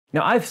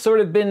Now, I've sort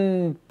of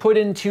been put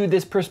into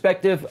this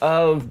perspective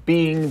of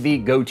being the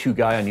go-to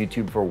guy on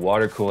YouTube for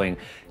water cooling.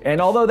 And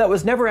although that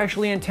was never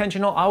actually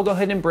intentional, I'll go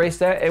ahead and embrace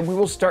that. And we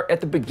will start at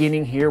the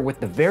beginning here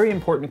with the very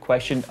important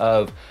question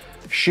of,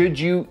 should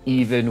you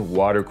even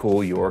water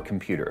cool your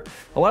computer?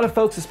 A lot of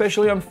folks,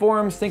 especially on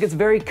forums, think it's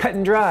very cut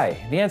and dry.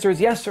 The answer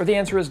is yes or the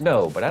answer is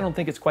no, but I don't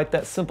think it's quite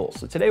that simple.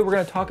 So today we're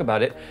gonna talk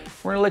about it.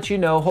 We're gonna let you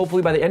know,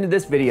 hopefully by the end of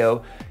this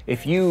video,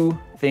 if you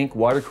think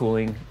water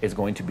cooling is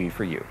going to be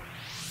for you.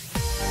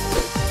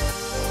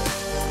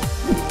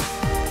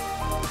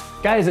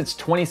 Guys, it's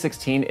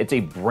 2016, it's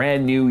a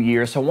brand new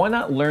year, so why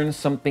not learn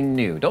something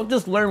new? Don't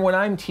just learn what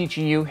I'm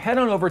teaching you, head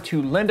on over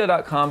to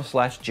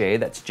lynda.com/jay,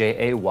 that's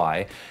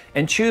J-A-Y,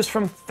 and choose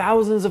from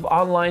thousands of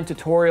online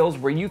tutorials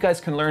where you guys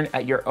can learn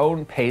at your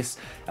own pace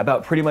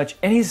about pretty much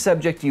any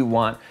subject you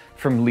want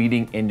from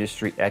leading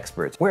industry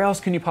experts. Where else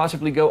can you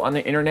possibly go on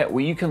the internet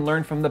where you can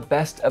learn from the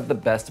best of the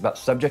best about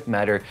subject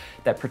matter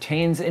that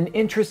pertains and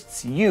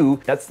interests you?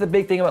 That's the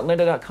big thing about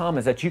lynda.com,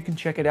 is that you can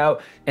check it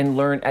out and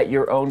learn at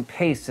your own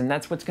pace, and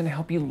that's what's gonna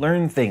help you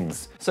learn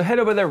things. So head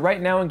over there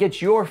right now and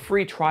get your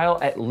free trial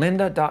at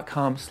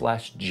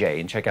lynda.com/jay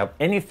and check out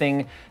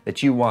anything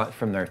that you want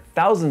from their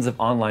thousands of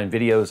online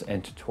videos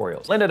and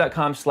tutorials.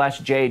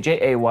 lynda.com/jay,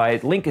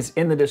 J-A-Y, link is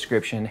in the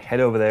description. Head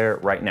over there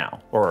right now,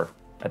 or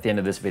at the end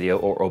of this video,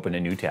 or open a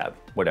new tab,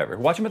 whatever.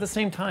 Watch them at the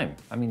same time.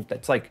 I mean,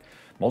 that's like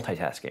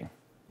multitasking.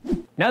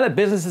 Now that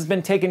business has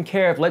been taken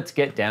care of, let's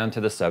get down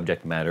to the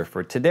subject matter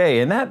for today,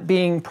 and that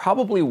being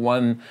probably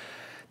one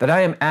that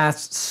I am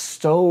asked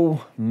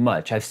so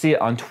much. I see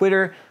it on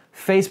Twitter,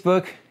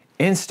 Facebook,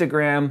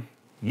 Instagram,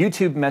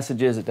 YouTube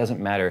messages, it doesn't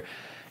matter.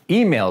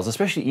 Emails,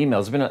 especially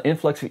emails. There's been an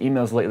influx of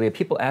emails lately of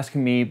people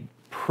asking me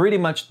pretty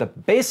much the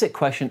basic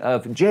question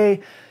of,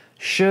 Jay,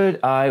 should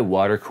I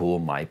water cool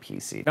my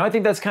PC? Now, I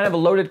think that's kind of a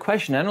loaded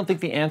question. I don't think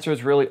the answer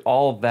is really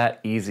all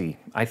that easy.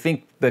 I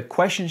think the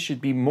question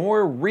should be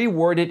more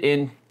reworded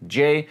in,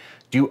 Jay,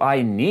 do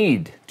I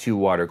need to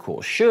water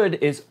cool? Should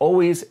is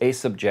always a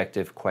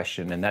subjective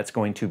question, and that's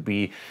going to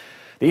be,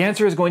 the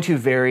answer is going to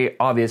vary,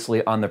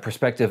 obviously, on the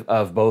perspective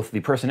of both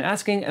the person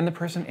asking and the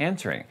person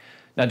answering.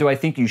 Now, do I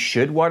think you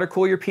should water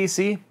cool your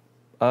PC?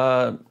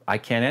 I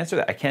can't answer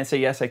that. I can't say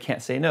yes, I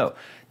can't say no.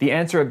 The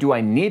answer of do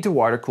I need to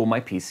water cool my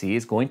PC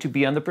is going to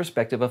be on the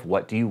perspective of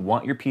what do you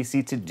want your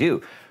PC to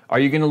do? Are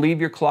you gonna leave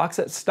your clocks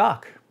at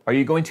stock? Are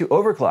you going to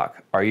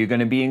overclock? Are you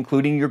gonna be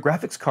including your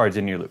graphics cards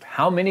in your loop?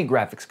 How many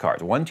graphics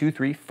cards? 1, 2,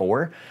 3,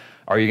 4?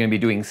 Are you gonna be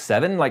doing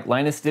 7 like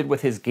Linus did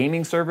with his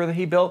gaming server that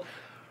he built?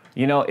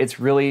 You know, it's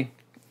really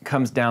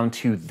comes down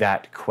to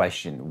that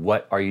question.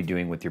 What are you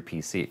doing with your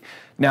PC?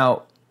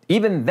 Now,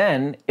 even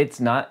then,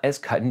 it's not as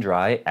cut and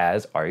dry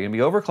as are you gonna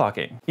be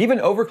overclocking? Even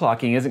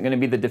overclocking isn't gonna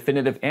be the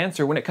definitive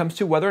answer when it comes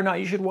to whether or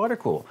not you should water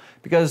cool,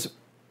 because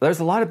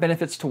there's a lot of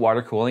benefits to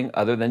water cooling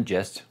other than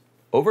just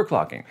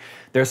overclocking.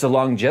 There's the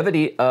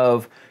longevity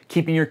of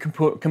keeping your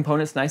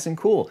components nice and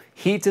cool.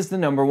 Heat is the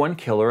 #1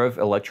 killer of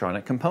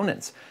electronic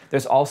components.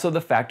 There's also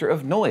the factor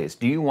of noise.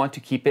 Do you want to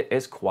keep it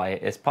as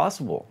quiet as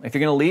possible? If you're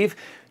gonna leave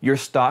your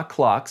stock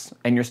clocks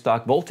and your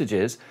stock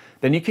voltages,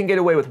 then you can get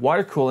away with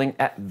water cooling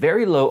at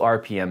very low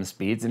RPM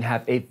speeds and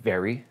have a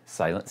very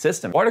silent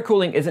system. Water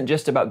cooling isn't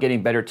just about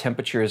getting better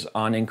temperatures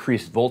on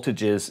increased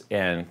voltages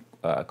and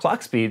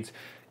clock speeds,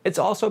 it's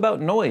also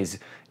about noise.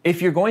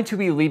 If you're going to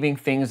be leaving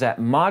things at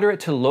moderate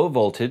to low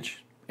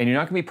voltage, and you're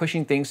not gonna be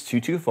pushing things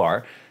too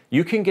far,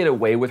 you can get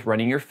away with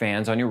running your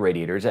fans on your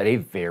radiators at a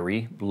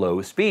very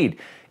low speed.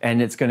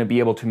 And it's gonna be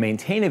able to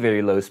maintain a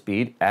very low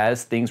speed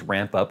as things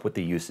ramp up with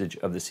the usage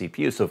of the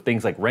CPU. So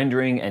things like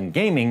rendering and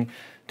gaming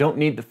don't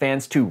need the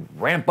fans to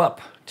ramp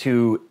up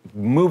to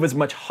move as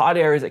much hot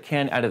air as it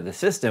can out of the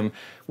system,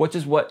 which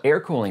is what air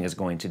cooling is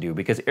going to do,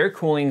 because air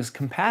cooling's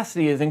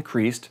capacity is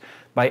increased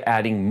by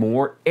adding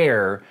more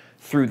air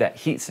through that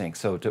heatsink.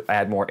 So to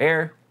add more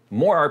air,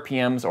 more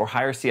RPMs or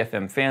higher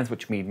CFM fans,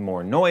 which mean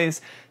more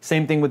noise.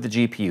 Same thing with the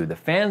GPU. The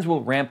fans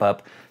will ramp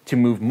up to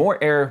move more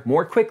air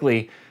more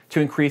quickly to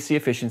increase the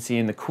efficiency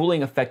and the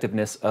cooling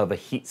effectiveness of a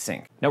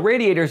heatsink. Now,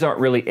 radiators aren't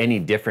really any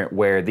different,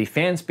 where the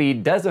fan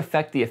speed does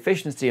affect the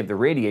efficiency of the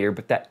radiator,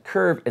 but that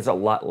curve is a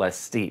lot less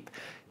steep.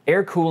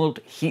 Air-cooled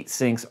heat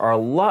sinks are a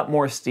lot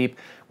more steep,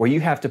 where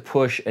you have to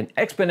push an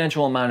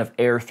exponential amount of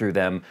air through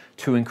them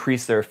to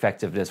increase their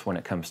effectiveness when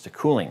it comes to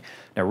cooling.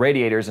 Now,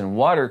 radiators and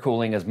water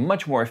cooling is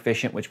much more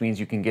efficient, which means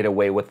you can get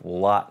away with a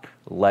lot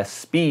less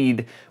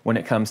speed when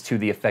it comes to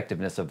the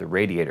effectiveness of the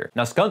radiator.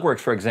 Now, Skunkworks,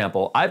 for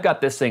example, I've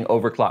got this thing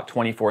overclocked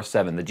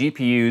 24/7. The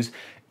GPUs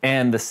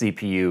and the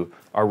CPU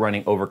are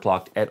running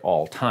overclocked at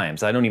all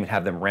times. I don't even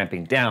have them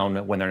ramping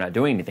down when they're not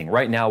doing anything.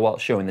 Right now, while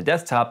it's showing the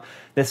desktop,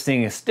 this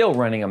thing is still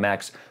running a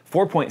max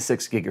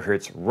 4.6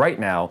 gigahertz right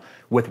now,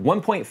 with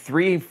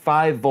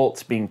 1.35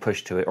 volts being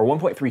pushed to it, or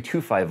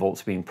 1.325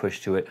 volts being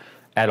pushed to it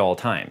at all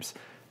times.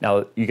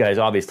 Now, you guys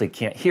obviously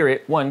can't hear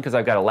it, one, because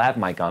I've got a lav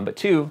mic on, but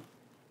two,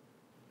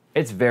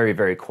 it's very,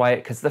 very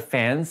quiet because the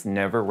fans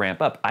never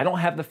ramp up. I don't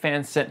have the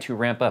fans set to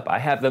ramp up. I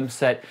have them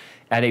set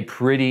at a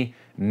pretty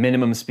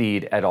minimum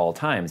speed at all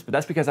times. But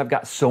that's because I've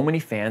got so many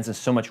fans and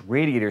so much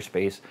radiator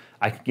space,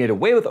 I can get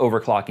away with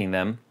overclocking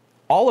them,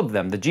 all of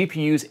them, the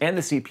GPUs and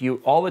the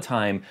CPU, all the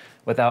time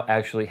without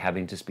actually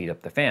having to speed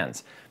up the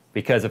fans.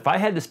 Because if I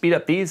had to speed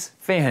up these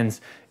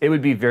fans, it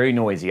would be very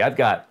noisy. I've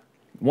got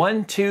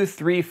 1, 2,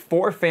 3,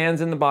 4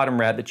 fans in the bottom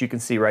rad that you can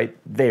see right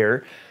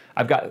there.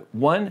 I've got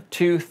 1,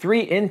 2, 3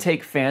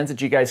 intake fans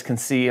that you guys can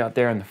see out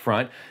there in the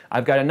front.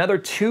 I've got another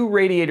 2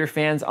 radiator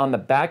fans on the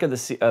back of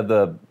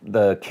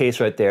the case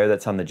right there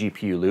that's on the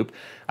GPU loop.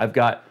 I've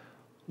got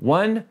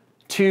 1,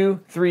 2,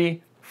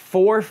 3,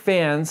 4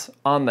 fans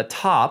on the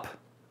top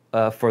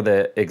for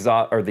the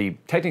exhaust, or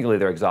technically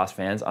they're exhaust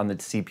fans on the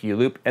CPU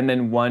loop, and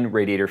then 1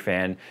 radiator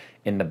fan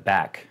in the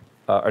back.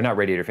 Or not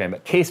radiator fan,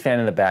 but case fan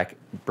in the back,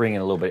 bringing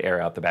a little bit of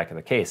air out the back of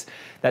the case.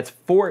 That's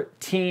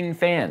 14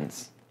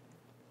 fans.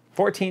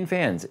 14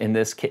 fans in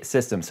this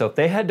system. So if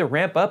they had to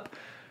ramp up,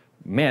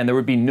 man, there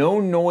would be no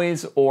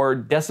noise or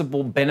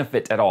decibel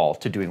benefit at all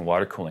to doing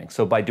water cooling.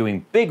 So by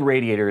doing big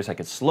radiators, I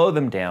could slow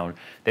them down.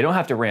 They don't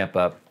have to ramp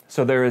up.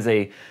 So there is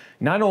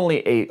not only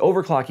a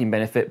overclocking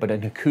benefit, but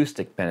an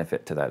acoustic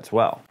benefit to that as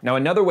well. Now,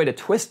 another way to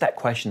twist that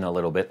question a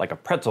little bit, like a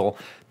pretzel,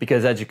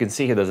 because as you can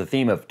see here, there's a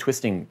theme of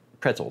twisting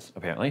pretzels,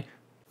 apparently,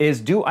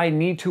 is do I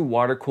need to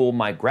water cool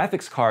my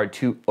graphics card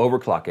to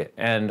overclock it?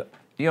 And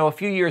you know, a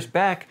few years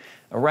back,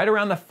 right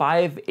around the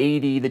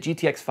 580, the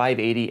GTX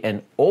 580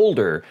 and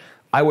older,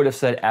 I would have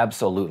said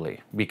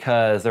absolutely,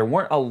 because there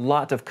weren't a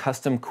lot of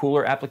custom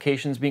cooler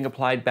applications being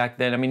applied back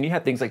then. I mean, you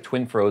had things like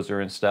Twin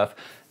Frozer and stuff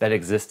that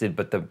existed,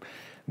 but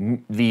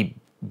the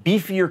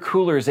beefier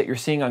coolers that you're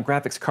seeing on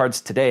graphics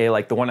cards today,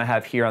 like the one I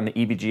have here on the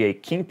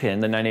EVGA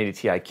Kingpin, the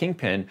 980 Ti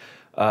Kingpin,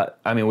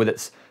 I mean, with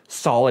its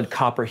solid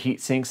copper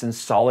heat sinks and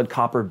solid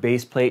copper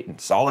base plate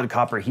and solid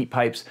copper heat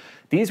pipes,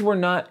 these were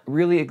not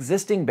really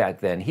existing back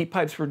then. Heat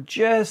pipes were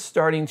just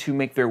starting to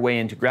make their way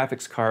into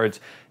graphics cards,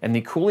 and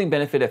the cooling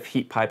benefit of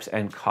heat pipes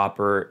and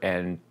copper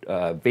and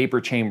vapor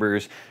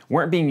chambers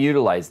weren't being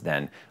utilized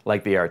then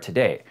like they are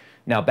today.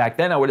 Now, back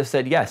then I would have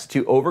said yes,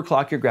 to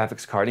overclock your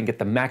graphics card and get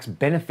the max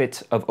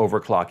benefit of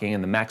overclocking,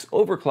 and the max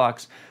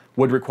overclocks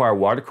would require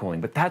water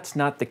cooling, but that's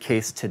not the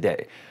case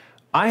today.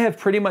 I have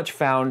pretty much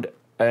found,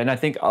 and I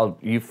think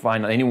you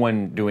find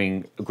anyone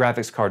doing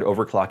graphics card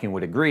overclocking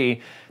would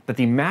agree, that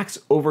the max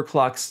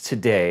overclocks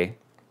today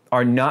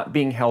are not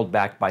being held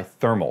back by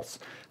thermals.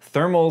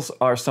 Thermals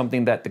are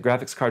something that the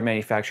graphics card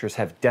manufacturers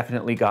have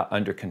definitely got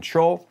under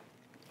control.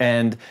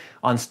 And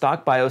on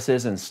stock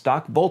BIOSes and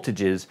stock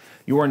voltages,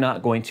 you are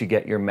not going to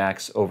get your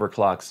max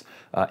overclocks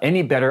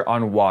any better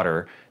on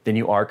water than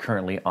you are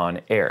currently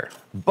on air.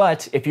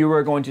 But if you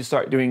were going to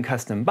start doing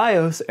custom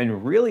BIOS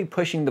and really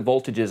pushing the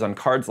voltages on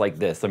cards like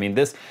this, I mean,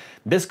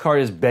 this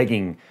card is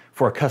begging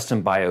for a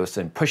custom BIOS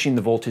and pushing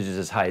the voltages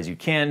as high as you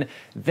can,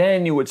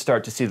 then you would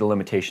start to see the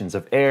limitations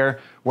of air.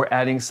 We're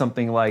adding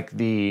something like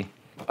the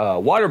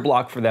water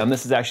block for them.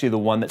 This is actually the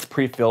one that's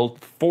pre-filled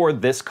for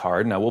this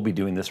card. Now we'll be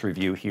doing this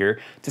review here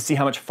to see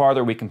how much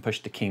farther we can push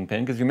the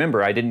Kingpin, because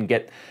remember, I didn't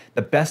get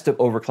the best of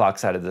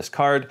overclocks out of this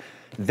card.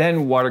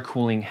 Then water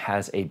cooling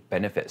has a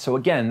benefit. So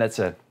again, that's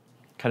a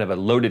kind of a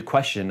loaded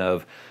question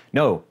of,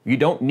 no, you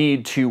don't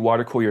need to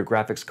water cool your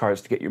graphics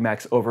cards to get your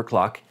max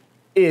overclock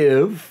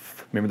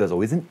if, remember there's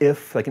always an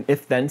if, like an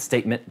if-then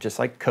statement, just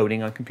like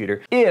coding on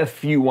computer.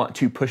 If you want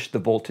to push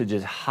the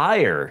voltages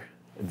higher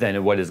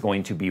than what is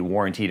going to be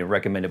warranted and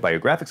recommended by your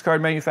graphics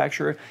card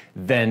manufacturer,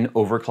 then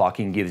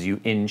overclocking gives you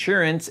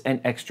insurance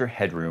and extra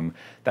headroom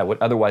that would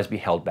otherwise be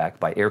held back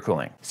by air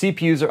cooling.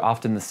 CPUs are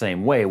often the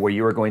same way, where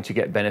you are going to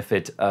get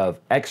benefit of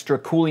extra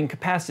cooling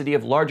capacity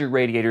of larger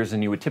radiators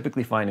than you would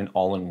typically find in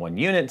all-in-one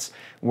units,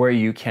 where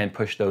you can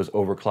push those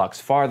overclocks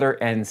farther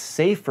and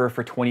safer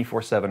for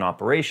 24/7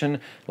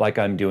 operation, like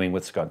I'm doing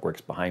with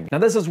Skunkworks behind me. Now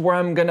this is where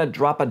I'm gonna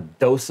drop a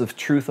dose of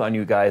truth on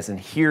you guys, and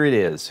here it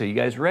is. So you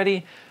guys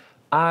ready?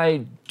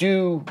 I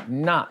do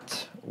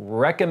not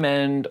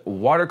recommend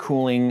water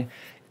cooling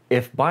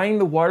if buying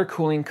the water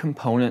cooling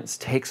components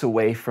takes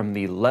away from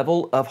the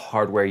level of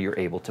hardware you're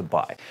able to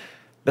buy.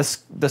 The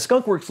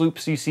Skunkworks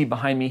loops you see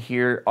behind me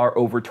here are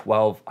over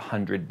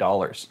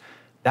 $1,200.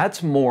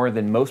 That's more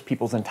than most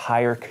people's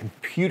entire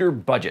computer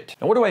budget.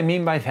 Now what do I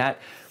mean by that?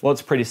 Well,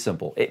 it's pretty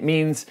simple. It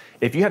means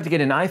if you have to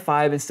get an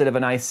i5 instead of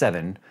an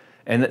i7,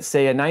 and let's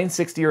say a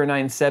 960 or a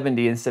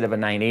 970 instead of a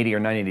 980 or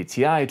 980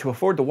 Ti to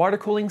afford the water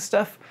cooling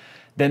stuff,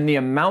 then the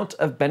amount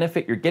of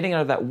benefit you're getting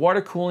out of that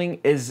water cooling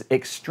is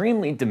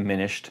extremely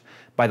diminished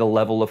by the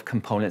level of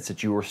components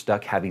that you were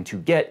stuck having to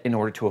get in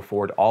order to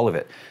afford all of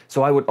it.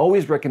 So I would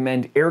always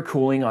recommend air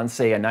cooling on,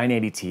 say, a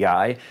 980 Ti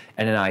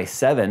and an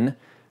i7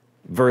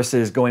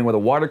 versus going with a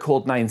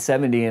water-cooled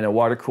 970 and a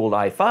water-cooled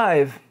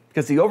i5,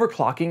 because the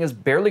overclocking is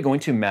barely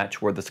going to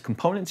match where the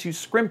components you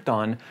scrimped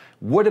on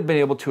would have been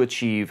able to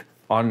achieve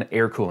on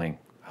air cooling.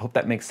 I hope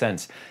that makes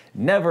sense.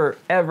 Never,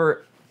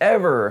 ever,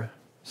 ever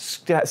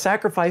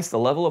sacrifice the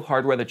level of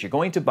hardware that you're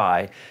going to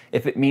buy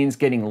if it means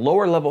getting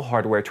lower level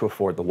hardware to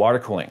afford the water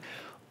cooling.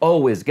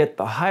 Always get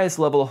the highest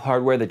level of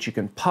hardware that you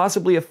can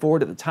possibly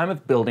afford at the time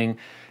of building,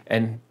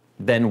 and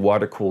then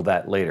water cool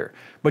that later.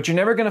 But you're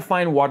never gonna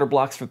find water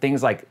blocks for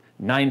things like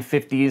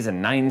 950s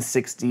and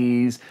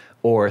 960s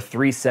or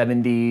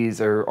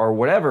 370s or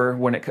whatever,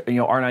 when it,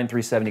 R9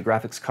 370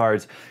 graphics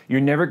cards.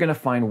 You're never gonna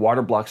find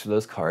water blocks for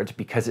those cards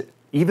because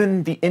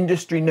even the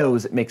industry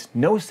knows it makes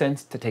no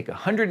sense to take a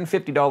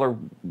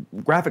 $150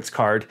 graphics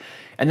card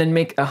and then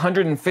make a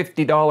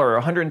 $150 or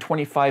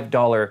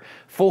 $125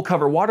 full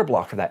cover water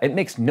block for that. It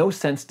makes no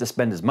sense to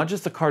spend as much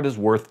as the card is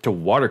worth to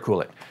water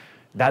cool it.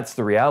 That's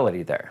the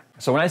reality there.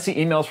 So when I see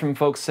emails from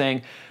folks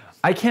saying,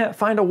 I can't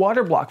find a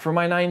water block for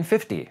my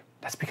 950,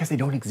 that's because they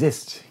don't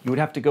exist. You would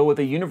have to go with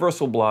a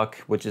universal block,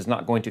 which is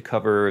not going to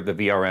cover the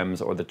VRMs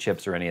or the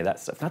chips or any of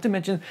that stuff. Not to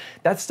mention,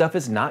 that stuff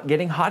is not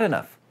getting hot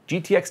enough.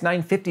 GTX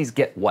 950s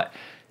get what?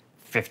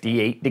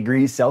 58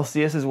 degrees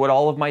Celsius is what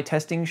all of my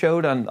testing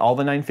showed on all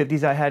the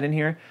 950s I had in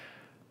here.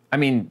 I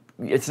mean,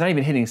 it's not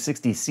even hitting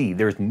 60C.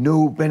 There's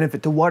no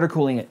benefit to water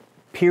cooling it,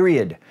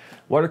 period.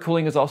 Water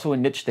cooling is also a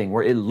niche thing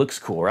where it looks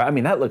cool, right? I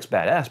mean, that looks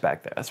badass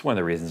back there. That's one of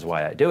the reasons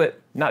why I do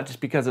it. Not just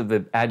because of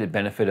the added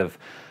benefit of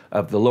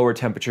the lower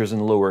temperatures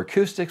and the lower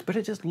acoustics, but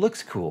it just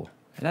looks cool.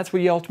 And that's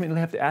what you ultimately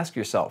have to ask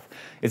yourself,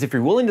 is if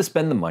you're willing to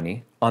spend the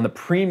money on the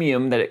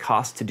premium that it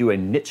costs to do a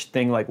niche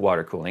thing like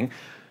water cooling,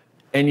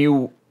 and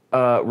you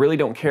really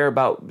don't care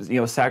about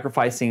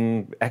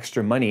sacrificing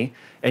extra money,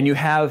 and you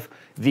have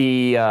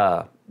the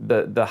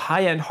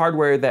high-end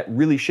hardware that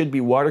really should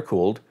be water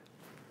cooled,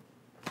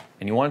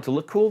 and you want it to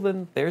look cool,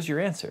 then there's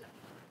your answer.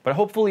 But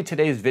hopefully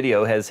today's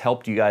video has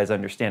helped you guys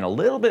understand a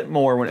little bit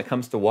more when it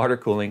comes to water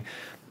cooling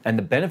and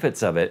the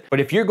benefits of it. But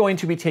if you're going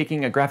to be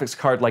taking a graphics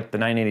card like the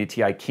 980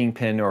 Ti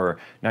Kingpin or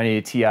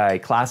 980 Ti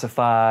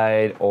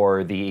Classified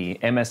or the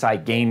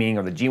MSI Gaming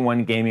or the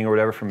G1 Gaming or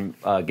whatever from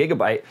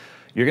Gigabyte,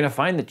 you're gonna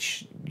find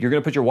that you're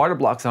gonna put your water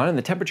blocks on and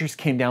the temperatures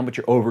came down, but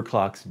your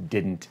overclocks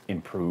didn't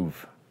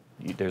improve.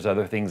 There's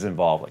other things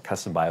involved, like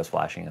custom BIOS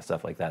flashing and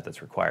stuff like that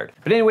that's required.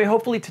 But anyway,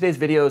 hopefully today's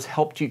video has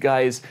helped you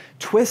guys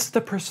twist the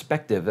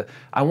perspective.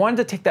 I wanted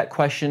to take that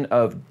question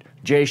of,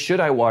 Jay, should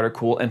I water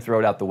cool, and throw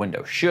it out the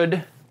window.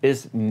 Should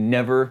is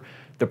never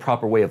the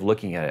proper way of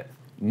looking at it.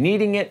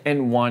 Needing it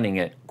and wanting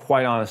it,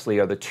 quite honestly,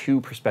 are the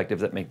two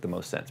perspectives that make the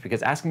most sense.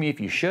 Because asking me if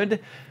you should,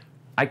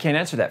 I can't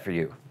answer that for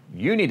you.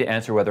 You need to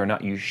answer whether or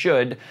not you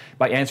should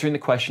by answering the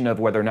question of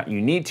whether or not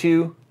you need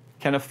to,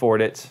 can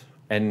afford it,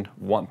 and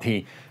want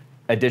the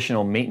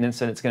additional maintenance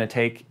that it's gonna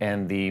take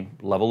and the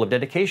level of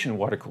dedication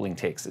water cooling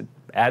takes. It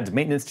adds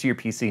maintenance to your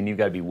PC and you've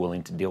gotta be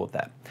willing to deal with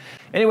that.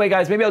 Anyway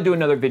guys, maybe I'll do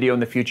another video in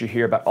the future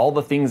here about all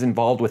the things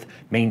involved with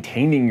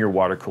maintaining your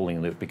water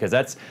cooling loop, because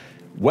that's,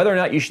 whether or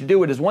not you should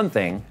do it is one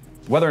thing,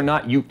 whether or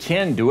not you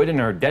can do it and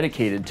are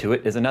dedicated to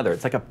it is another.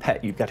 It's like a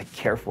pet, you've got to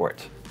care for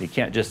it. You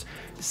can't just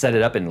set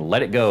it up and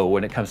let it go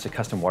when it comes to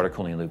custom water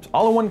cooling loops.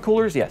 All-in-one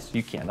coolers, yes,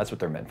 you can, that's what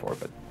they're meant for.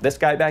 But this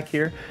guy back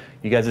here,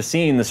 you guys have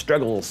seen the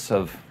struggles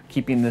of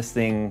keeping this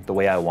thing the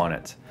way I want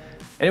it.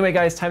 Anyway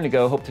guys, time to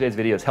go. Hope today's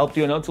video has helped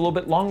you. I know it's a little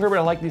bit longer, but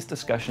I like these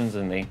discussions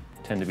and they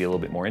tend to be a little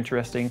bit more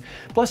interesting.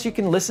 Plus you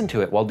can listen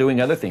to it while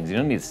doing other things. You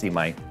don't need to see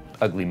my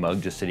ugly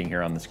mug just sitting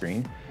here on the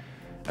screen.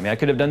 I mean, I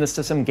could have done this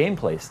to some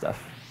gameplay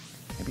stuff.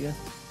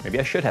 Maybe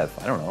I should have,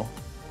 I don't know.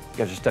 You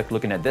guys are stuck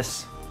looking at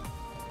this.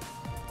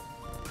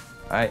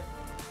 All right,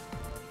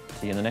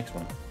 see you in the next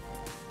one.